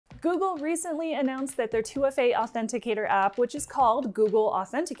Google recently announced that their 2FA Authenticator app, which is called Google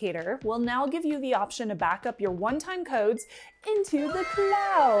Authenticator, will now give you the option to back up your one-time codes into the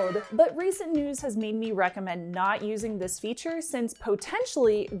cloud. But recent news has made me recommend not using this feature since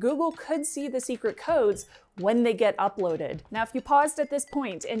potentially Google could see the secret codes when they get uploaded. Now, if you paused at this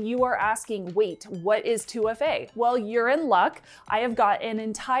point and you are asking, wait, what is 2FA? Well, you're in luck. I have got an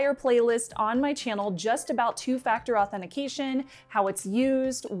entire playlist on my channel just about two-factor authentication, how it's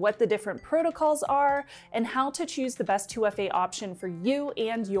used, what the different protocols are, and how to choose the best 2FA option for you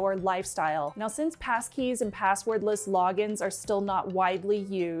and your lifestyle. Now, since passkeys and passwordless logins are still not widely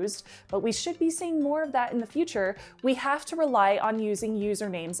used, but we should be seeing more of that in the future, we have to rely on using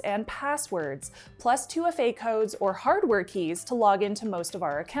usernames and passwords, plus 2FA codes or hardware keys to log into most of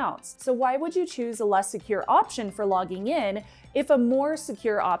our accounts. So why would you choose a less secure option for logging in if a more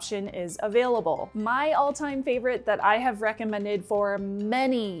secure option is available? My all-time favorite that I have recommended for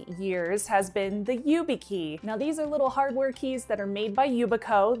many years has been the YubiKey. Now, these are little hardware keys that are made by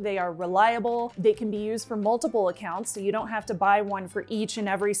Yubico. They are reliable. They can be used for multiple accounts, so you don't have to buy one for each and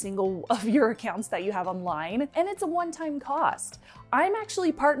every single of your accounts that you have online, and it's a one-time cost. I'm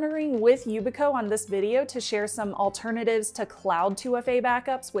actually partnering with Yubico on this video to share some alternatives to cloud 2FA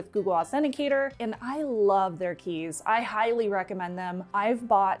backups with Google Authenticator, and I love their keys. I highly recommend them. I've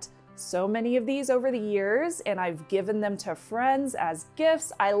bought so many of these over the years, and I've given them to friends as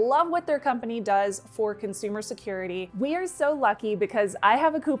gifts. I love what their company does for consumer security. We are so lucky because I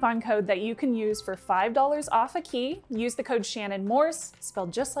have a coupon code that you can use for $5 off a key. Use the code Shannon Morse,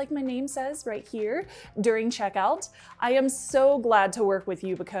 spelled just like my name says right here, during checkout. I am so glad to work with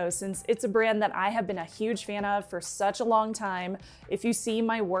Yubico since it's a brand that I have been a huge fan of for such a long time. If you see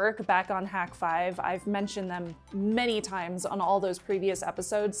my work back on Hack5, I've mentioned them many times on all those previous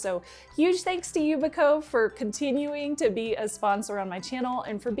episodes, so huge thanks to Yubico for continuing to be a sponsor on my channel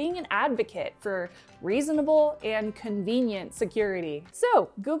and for being an advocate for reasonable and convenient security.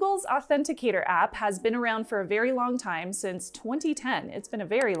 So, Google's Authenticator app has been around for a very long time, since 2010. It's been a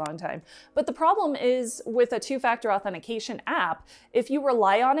very long time. But the problem is with a two-factor authentication app, if you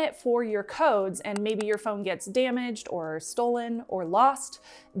rely on it for your codes and maybe your phone gets damaged or stolen or lost,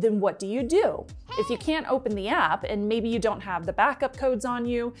 then what do you do? If you can't open the app and maybe you don't have the backup codes on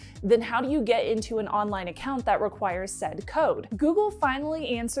you, then how do you get into an online account that requires said code? Google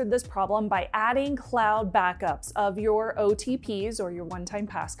finally answered this problem by adding cloud backups of your OTPs, or your one-time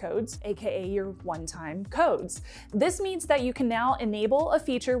passcodes, aka your one-time codes. This means that you can now enable a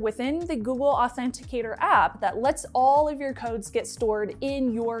feature within the Google Authenticator app that lets all of your codes get stored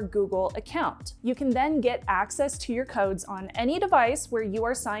in your Google account. You can then get access to your codes on any device where you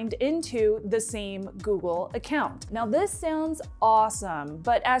are signed into the same Google account. Now, this sounds awesome,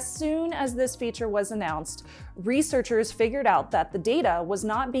 but as soon as this feature was announced, researchers figured out that the data was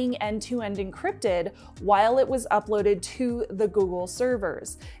not being end-to-end encrypted while it was uploaded to the Google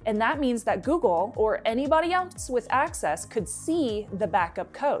servers. And that means that Google, or anybody else with access, could see the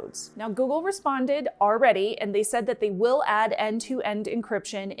backup codes. Now, Google responded already, and they said that they will add end-to-end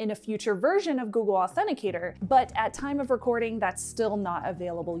encryption in a future version of Google Authenticator, but at time of recording, that's still not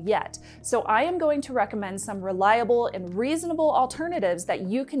available yet. So I am going to recommend some reliable and reasonable alternatives that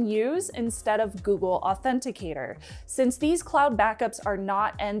you can use instead of Google Authenticator. Since these cloud backups are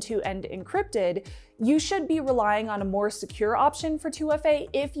not end-to-end encrypted, you should be relying on a more secure option for 2FA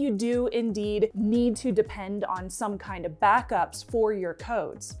if you do indeed need to depend on some kind of backups for your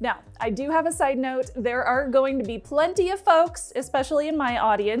codes. Now, I do have a side note. There are going to be plenty of folks, especially in my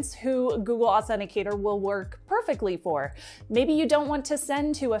audience, who Google Authenticator will work perfectly for. Maybe you don't want to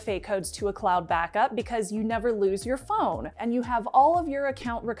send 2FA codes to a cloud backup because you never lose your phone, and you have all of your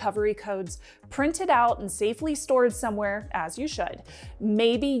account recovery codes printed out and safely stored somewhere, as you should.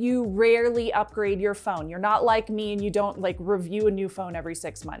 Maybe you rarely upgrade your phone. You're not like me and you don't review a new phone every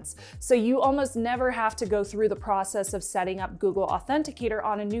 6 months. So you almost never have to go through the process of setting up Google Authenticator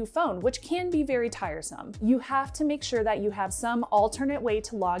on a new phone, which can be very tiresome. You have to make sure that you have some alternate way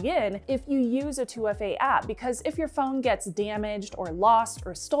to log in if you use a 2FA app, because if your phone gets damaged or lost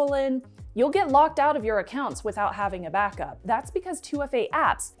or stolen, you'll get locked out of your accounts without having a backup. That's because 2FA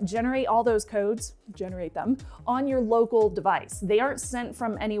apps generate all those codes, on your local device. They aren't sent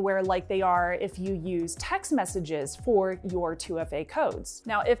from anywhere like they are if you use text messages for your 2FA codes.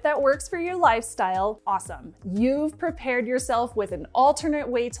 Now, if that works for your lifestyle, awesome. You've prepared yourself with an alternate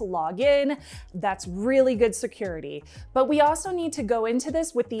way to log in. That's really good security. But we also need to go into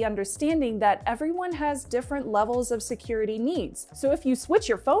this with the understanding that everyone has different levels of security needs. So if you switch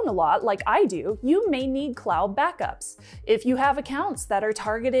your phone a lot, like like I do, you may need cloud backups. If you have accounts that are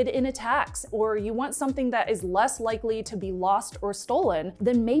targeted in attacks, or you want something that is less likely to be lost or stolen,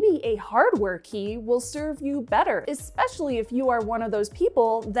 then maybe a hardware key will serve you better, especially if you are one of those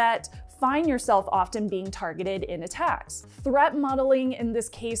people that find yourself often being targeted in attacks. Threat modeling in this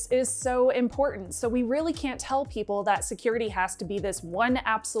case is so important, so we really can't tell people that security has to be this one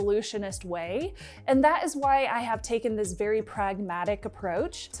absolutionist way, and that is why I have taken this very pragmatic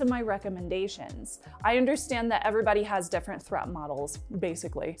approach to my recommendations. I understand that everybody has different threat models,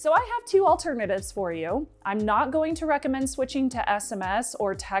 basically. So I have two alternatives for you. I'm not going to recommend switching to SMS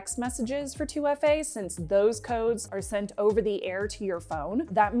or text messages for 2FA since those codes are sent over the air to your phone.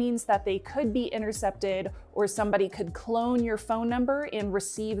 That means that they could be intercepted, or somebody could clone your phone number and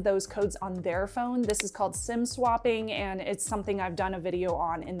receive those codes on their phone. This is called SIM swapping, and it's something I've done a video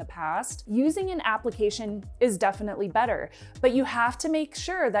on in the past. Using an application is definitely better, but you have to make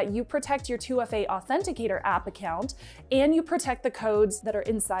sure that you protect your 2FA Authenticator app account and you protect the codes that are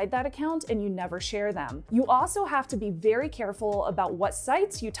inside that account and you never share them. You also have to be very careful about what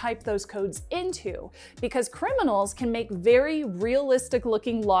sites you type those codes into, because criminals can make very realistic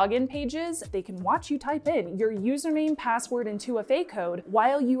looking login pages. They can watch you type in your username, password, and 2FA code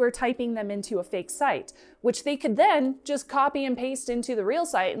while you are typing them into a fake site, which they could then just copy and paste into the real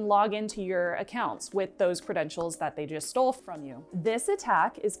site and log into your accounts with those credentials that they just stole from you. This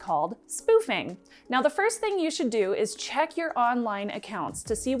attack is called spoofing. Now, the first thing you should do is check your online accounts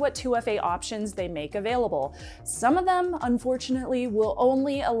to see what 2FA options they make available. Some of them, unfortunately, will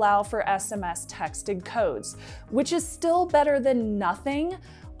only allow for SMS texted codes, which is still better than nothing.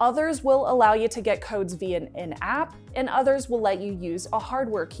 Others will allow you to get codes via an app, and others will let you use a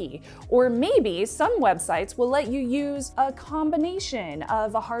hardware key. Or maybe some websites will let you use a combination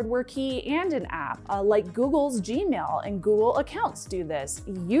of a hardware key and an app, like Google's Gmail and Google Accounts do this.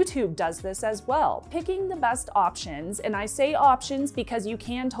 YouTube does this as well. Picking the best options, and I say options because you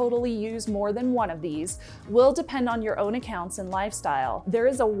can totally use more than one of these, will depend on your own accounts and lifestyle. There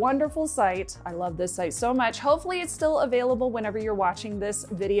is a wonderful site, I love this site so much, hopefully it's still available whenever you're watching this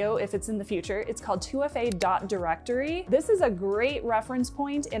video if it's in the future. It's called 2fa.directory. This is a great reference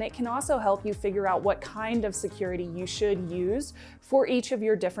point, and it can also help you figure out what kind of security you should use for each of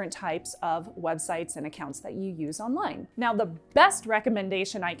your different types of websites and accounts that you use online. Now, the best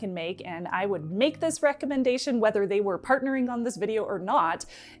recommendation I can make, and I would make this recommendation whether they were partnering on this video or not,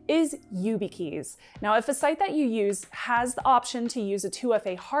 is YubiKeys. Now, if a site that you use has the option to use a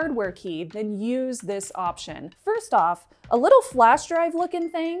 2FA hardware key, then use this option. First off, a little flash drive looking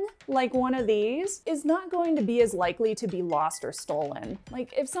thing, like one of these, is not going to be as likely to be lost or stolen.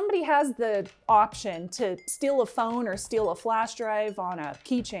 Like, if somebody has the option to steal a phone or steal a flash drive on a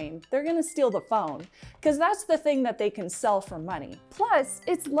keychain, they're gonna steal the phone, because that's the thing that they can sell for money. Plus,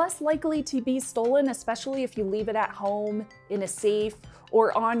 it's less likely to be stolen, especially if you leave it at home, in a safe,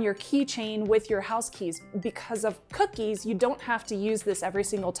 or on your keychain with your house keys. Because of cookies, you don't have to use this every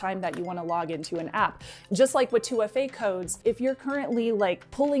single time that you want to log into an app. Just like with 2FA codes, if you're currently like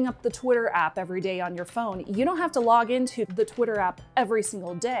pulling up the Twitter app every day on your phone, you don't have to log into the Twitter app every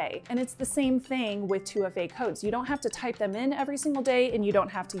single day. And it's the same thing with 2FA codes. You don't have to type them in every single day, and you don't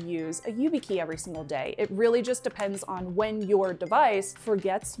have to use a YubiKey every single day. It really just depends on when your device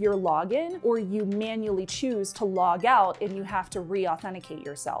forgets your login, or you manually choose to log out and you have to re-authenticate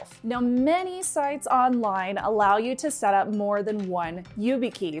yourself. Now, many sites online allow you to set up more than one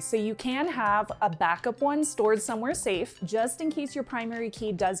YubiKey, so you can have a backup one stored somewhere safe, just in case your primary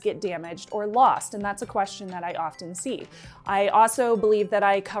key does get damaged or lost, and that's a question that I often see. I also believe that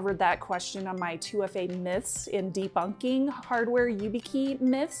I covered that question on my 2FA myths in debunking hardware YubiKey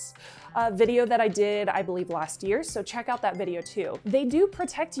myths video that I did, I believe, last year, so check out that video too. They do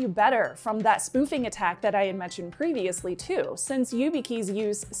protect you better from that spoofing attack that I had mentioned previously too, since YubiKeys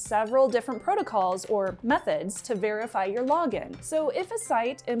use several different protocols or methods to verify your login. So if a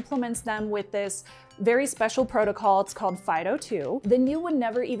site implements them with this very special protocol, it's called FIDO2, then you would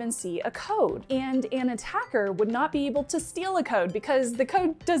never even see a code. And an attacker would not be able to steal a code because the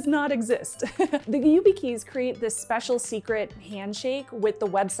code does not exist. The YubiKeys create this special secret handshake with the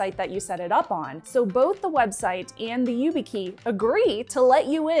website that you set it up on. So both the website and the YubiKey agree to let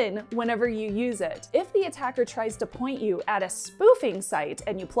you in whenever you use it. If the attacker tries to point you at a spoofing site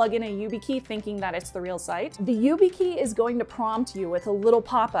and you plug in a YubiKey thinking that it's the real site, the YubiKey is going to prompt you with a little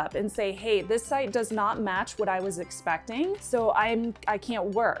pop-up and say, hey, this site does does not match what I was expecting, so I can't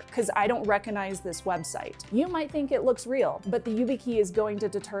work because I don't recognize this website. You might think it looks real, but the YubiKey is going to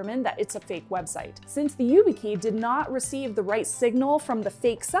determine that it's a fake website. Since the YubiKey did not receive the right signal from the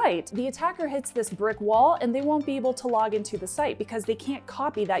fake site, the attacker hits this brick wall and they won't be able to log into the site because they can't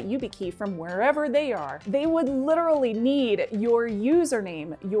copy that YubiKey from wherever they are. They would literally need your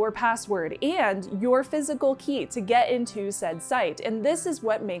username, your password, and your physical key to get into said site. And this is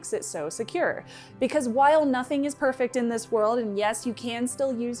what makes it so secure. Because while nothing is perfect in this world, and yes, you can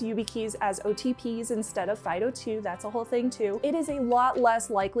still use YubiKeys as OTPs instead of FIDO2, that's a whole thing too, it is a lot less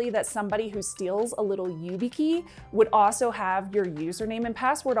likely that somebody who steals a little YubiKey would also have your username and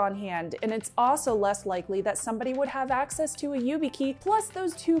password on hand. And it's also less likely that somebody would have access to a YubiKey plus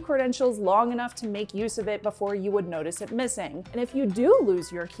those two credentials long enough to make use of it before you would notice it missing. And if you do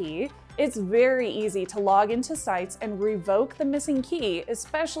lose your key, it's very easy to log into sites and revoke the missing key,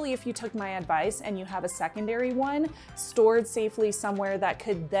 especially if you took my advice and you have a secondary one stored safely somewhere that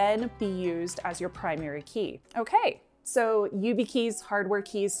could then be used as your primary key. Okay. So YubiKeys, hardware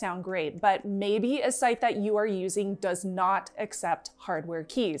keys sound great, but maybe a site that you are using does not accept hardware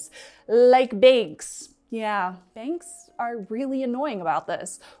keys, like banks. Yeah, banks are really annoying about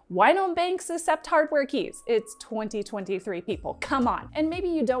this. Why don't banks accept hardware keys? It's 2023, people, come on. And maybe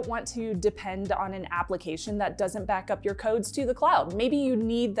you don't want to depend on an application that doesn't back up your codes to the cloud. Maybe you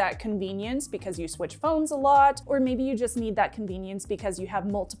need that convenience because you switch phones a lot, or maybe you just need that convenience because you have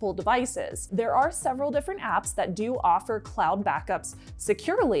multiple devices. There are several different apps that do offer cloud backups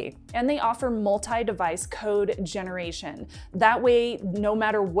securely, and they offer multi-device code generation. That way, no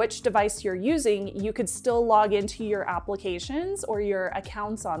matter which device you're using, you could still log into your applications or your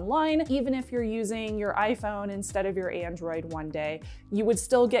accounts online. Even if you're using your iPhone instead of your Android one day, you would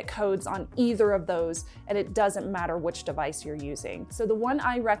still get codes on either of those, and it doesn't matter which device you're using. So the one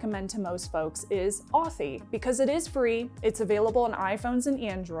I recommend to most folks is Authy, because it is free, it's available on iPhones and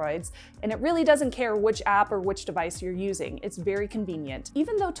Androids, and it really doesn't care which app or which device you're using. It's very convenient.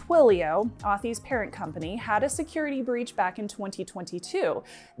 Even though Twilio, Authy's parent company, had a security breach back in 2022,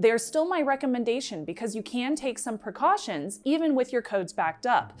 they're still my recommendation because you can take some precautions even with your codes backed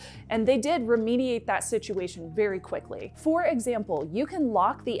up. And they did remediate that situation very quickly. For example, you can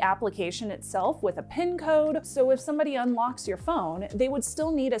lock the application itself with a PIN code, so if somebody unlocks your phone, they would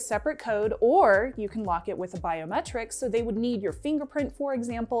still need a separate code, or you can lock it with a biometric, so they would need your fingerprint, for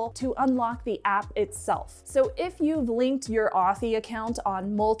example, to unlock the app itself. So if you've linked your Authy account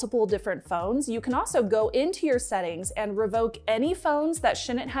on multiple different phones, you can also go into your settings and revoke any phones that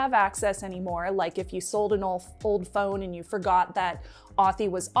shouldn't have access anymore, like if you sold an old phone and you forgot that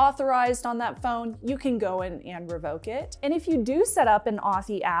Authy was authorized on that phone, you can go in and revoke it. And if you do set up an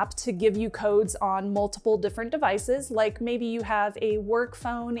Authy app to give you codes on multiple different devices, like maybe you have a work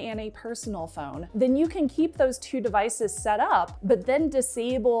phone and a personal phone, then you can keep those two devices set up, but then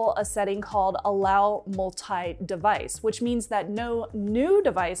disable a setting called Allow Multi-Device, which means that no new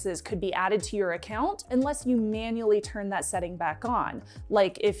devices could be added to your account unless you manually turn that setting back on,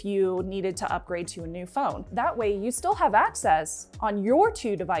 like if you needed to upgrade to a new phone. That way you still have access on your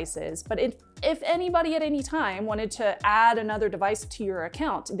two devices, but if anybody at any time wanted to add another device to your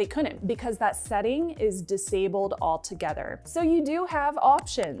account, they couldn't, because that setting is disabled altogether. So you do have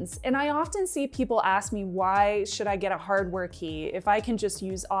options. And I often see people ask me, why should I get a hardware key if I can just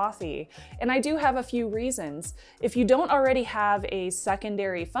use Authy? And I do have a few reasons. If you don't already have a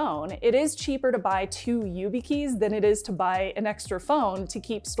secondary phone, it is cheaper to buy two YubiKeys than it is to buy an extra phone to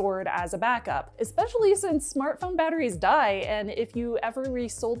keep stored as a backup, especially since smartphone batteries die, and if you ever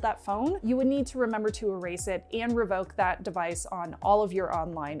resold that phone, you would need to remember to erase it and revoke that device on all of your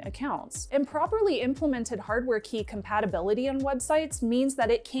online accounts. And properly implemented hardware key compatibility on websites means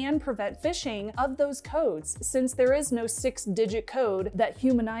that it can prevent phishing of those codes, since there is no 6-digit code that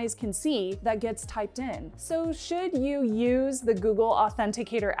human eyes can see that gets typed in. So should you use the Google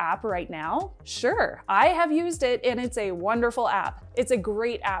Authenticator app right now? Sure, I have used it and it's a wonderful app. It's a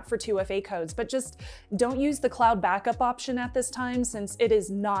great app for 2FA codes, but just don't use the cloud backup option at this time, since it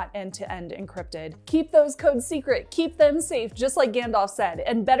is not end-to-end encrypted. Keep those codes secret, keep them safe, just like Gandalf said,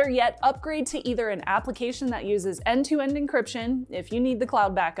 and better yet, upgrade to either an application that uses end-to-end encryption if you need the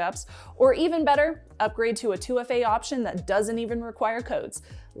cloud backups, or even better, upgrade to a 2FA option that doesn't even require codes,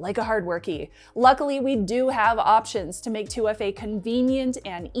 like a hardware key. Luckily, we do have options to make 2FA convenient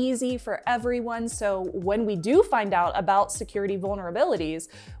and easy for everyone, so when we do find out about security vulnerabilities,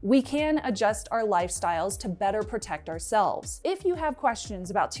 we can adjust our lifestyles to better protect ourselves. If you have questions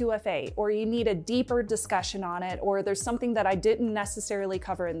about 2FA, or you need a deeper discussion on it, or there's something that I didn't necessarily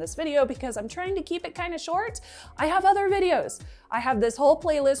cover in this video because I'm trying to keep it kind of short, I have other videos. I have this whole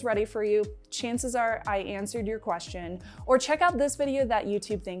playlist ready for you. Chances are I answered your question. Or check out this video that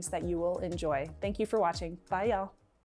YouTube thinks that you will enjoy. Thank you for watching. Bye, y'all.